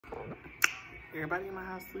Everybody in my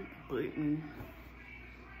house sleep but me.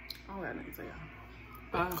 I don't got nothing to tell y'all.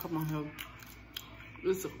 I'll come on here.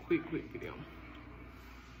 This is a quick video.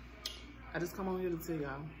 I just come on here to tell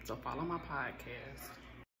y'all to follow my podcast.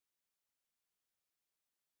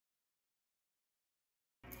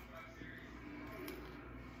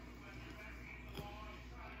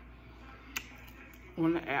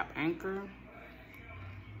 On the app Anchor.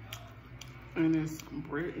 And it's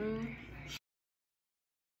Britney.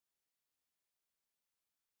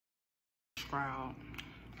 Crowd.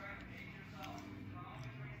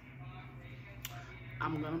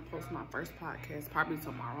 I'm gonna post my first podcast probably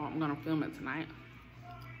tomorrow. I'm gonna film it tonight.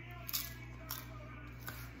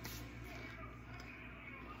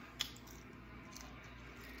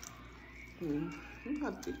 You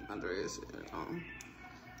have to keep my dress. It don't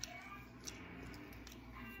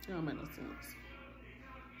make no sense.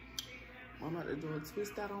 I'm about to do a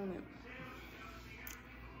twist out on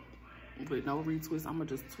it. With no retwist, I'm gonna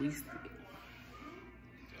just twist it.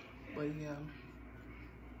 But yeah,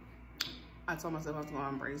 I told myself I was gonna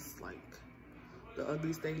embrace like the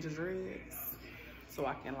ugly stage of dreads, so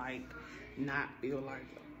I can like not feel like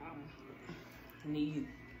I need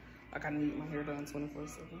my hair done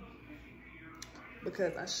 24/7.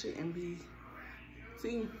 Because I shouldn't be.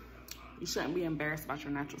 See, you shouldn't be embarrassed about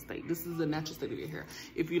your natural state. This is the natural state of your hair.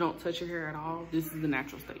 If you don't touch your hair at all, this is the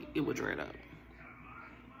natural state. It will dread up.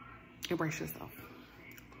 Embrace yourself.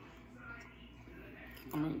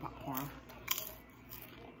 I'm eating popcorn.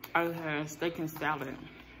 I just had steak and salad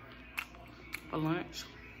for lunch.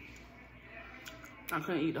 I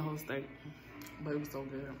couldn't eat the whole steak, but it was so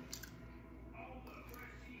good.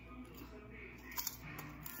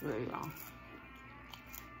 There you go.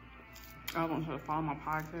 I want you to follow my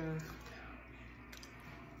podcast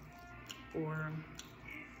for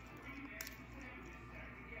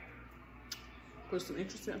some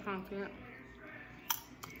interesting content,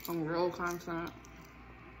 some real content.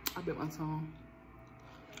 I bit my tongue.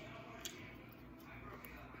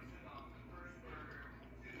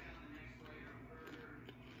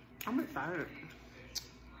 I'm excited.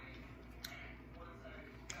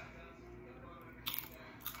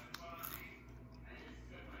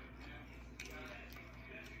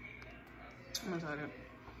 I'm excited.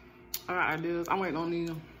 I got ideas. I'm waiting on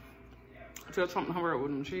these. Tell Trump to hurry up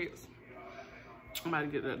with them chicks. I'm about to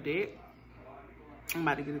get a deck. I'm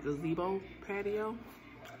about to get a gazebo patio.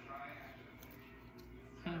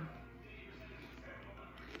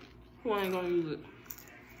 Who ain't gonna use it?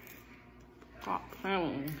 Stop playing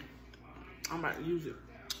with me. I'm about to use it.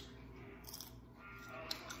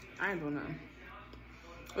 I ain't doing nothing.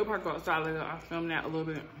 We'll probably go outside later. I'll film that a little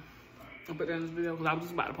bit and put that in this video because I was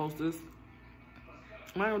just about to post this.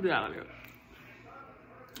 I'm not gonna do that like that.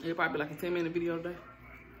 It'll probably be like a 10-minute video today.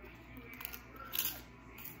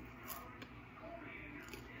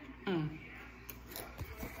 I'm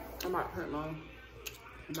about to put my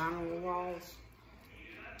dining walls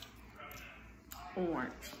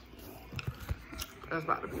orange. That's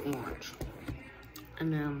about to be orange.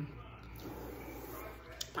 And then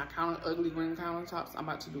my ugly green countertops, I'm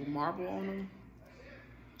about to do marble on them.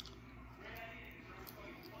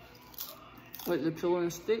 With the pillow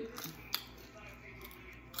and stick.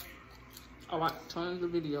 I watch tons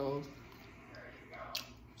of videos.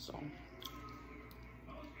 So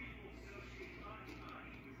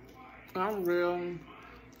I'm real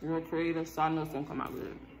creative, so I know it's gonna come out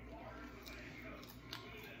good.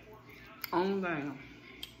 Only thing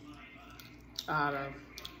out of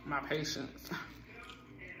my patience.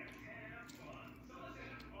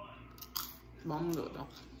 But I'm good though.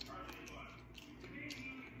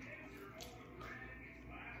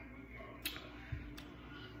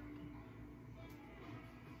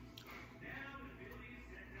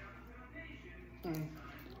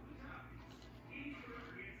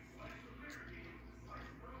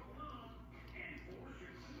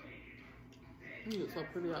 You look so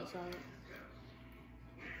pretty outside.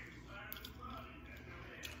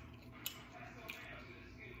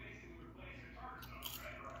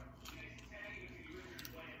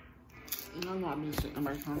 I'm not be sitting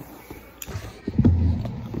back home.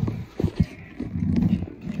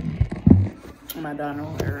 My dining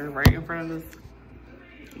room area right in front of this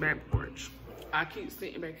back porch. I keep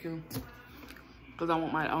sitting back here because I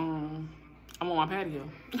want my patio.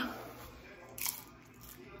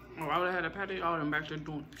 If I would have had a patio, I would have been back there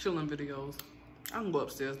doing chilling videos. I can go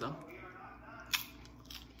upstairs though.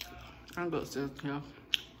 I can go upstairs, yeah.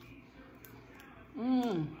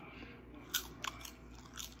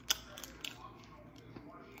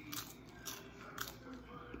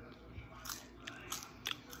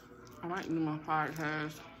 I might do my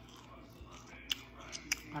podcast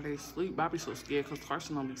While they sleep, Bobby so scared because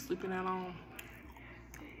Carson don't be sleeping that long.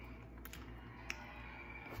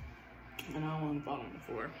 And I don't want to fall on the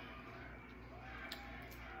floor.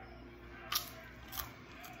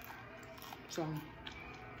 So,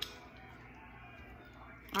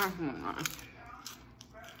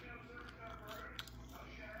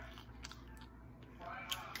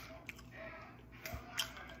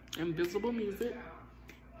 invisible music.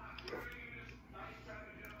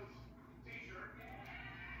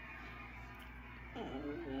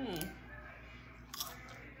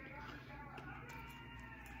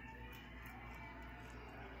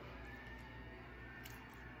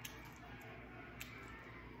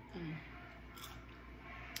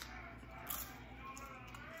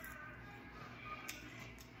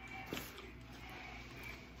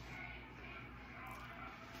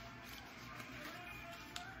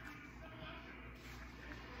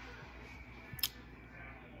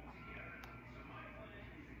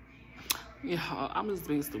 Yeah, I'm just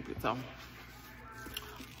being stupid, so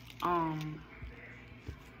I'm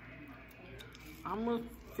gonna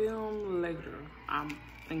film later, I'm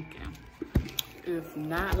thinking. If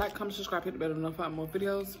not, like, comment, subscribe, hit the bell to know more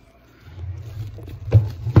videos.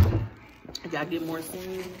 If y'all get more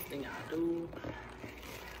scenes, then y'all do.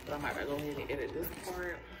 But I might go ahead and edit this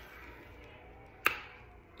part.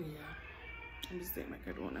 Yeah, I'm just sitting back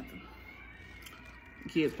here doing nothing.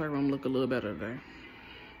 Kids' playroom look a little better today.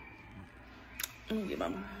 Let me get my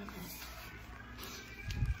mind.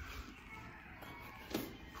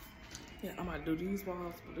 Yeah, I might do these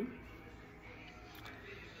walls, but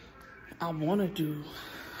I want to do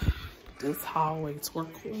this hallway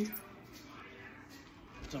turquoise.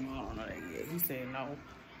 Jamal don't know that yet. He said no.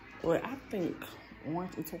 But I think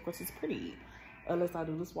orange and turquoise is pretty. Unless I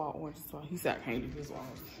do this wall orange as well. He said I can't do this wall.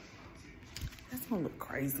 That's gonna look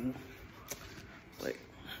crazy. But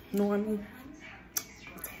knowing me,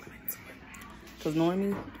 because knowing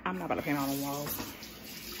me, I'm not about to paint all the walls.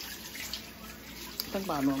 Think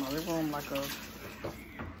about doing my living room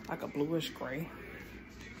like a bluish gray.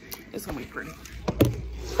 It's gonna be pretty.